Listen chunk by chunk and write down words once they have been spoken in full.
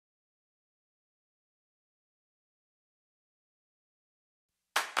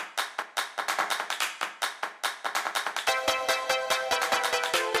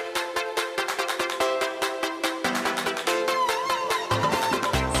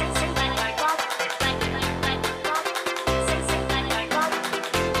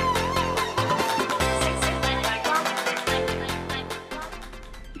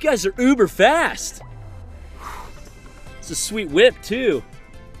guys are uber fast. It's a sweet whip too.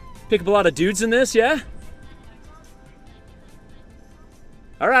 Pick up a lot of dudes in this, yeah?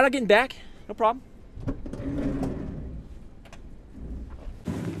 All right, I'll get in back. No problem.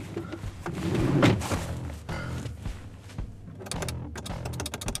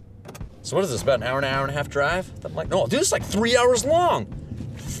 So what is this, about an hour and a half drive? I'm like, no, dude, it's like 3 hours long.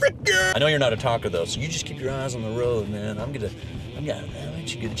 Frickin'! I know you're not a talker though, so you just keep your eyes on the road, man. I'm just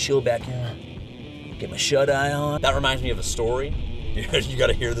gonna chill back here, get my shut eye on. That reminds me of a story. You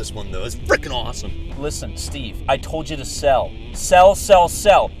gotta hear this one though, it's freaking awesome. Listen, Steve, I told you to sell. Sell, sell,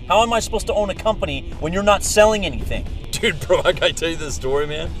 sell. How am I supposed to own a company when you're not selling anything? Dude, bro, I gotta tell you this story,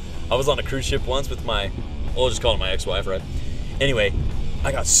 man. I was on a cruise ship once with my, we'll just call it my ex-wife, right? Anyway,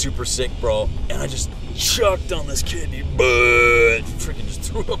 I got super sick, bro, and I just chucked on this kid, dude, but freaking just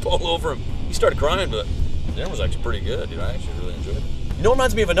threw up all over him. He started crying, but dinner was actually pretty good, dude. I actually really enjoyed it. You know, it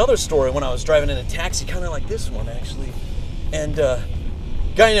reminds me of another story when I was driving in a taxi, kind of like this one, actually. And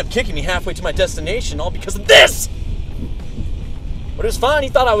guy ended up kicking me halfway to my destination, all because of this! But it was fine, he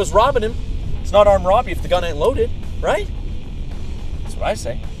thought I was robbing him. It's not armed robbery if the gun ain't loaded, right? That's what I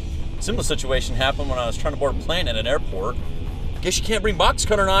say. Similar situation happened when I was trying to board a plane at an airport. Guess you can't bring box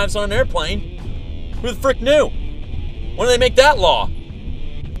cutter knives on an airplane. Who the frick knew? When did they make that law?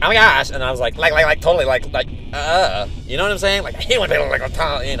 Oh my gosh! And I was like totally like, you know what I'm saying? Like, I hate when people like,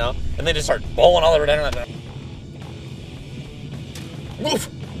 you know, and they just start bowling all over the Woof!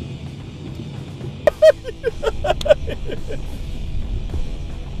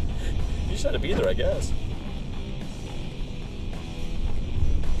 You just had to be there, I guess.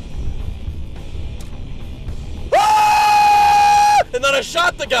 And then I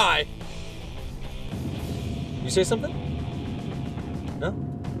shot the guy! You say something? No?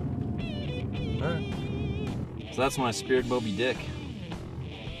 Alright. So that's when I speared Moby Dick.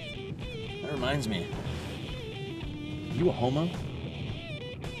 That reminds me. You a homo?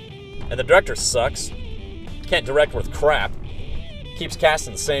 And the director sucks. Can't direct worth crap. Keeps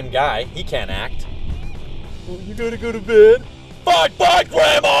casting the same guy. He can't act. Oh, you gotta go to bed? Fine, fine,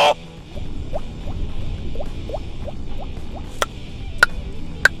 Grandma!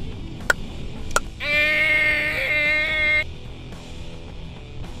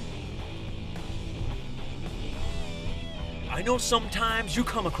 I know sometimes you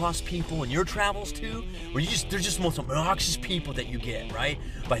come across people in your travels too, where they're just the most obnoxious people that you get, right?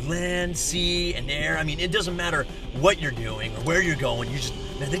 By land, sea, and air. I mean, it doesn't matter what you're doing or where you're going,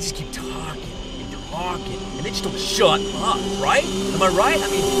 man, they just keep talking and talking, and they just don't shut up, right? Am I right? I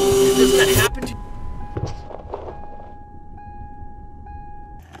mean, doesn't that happen to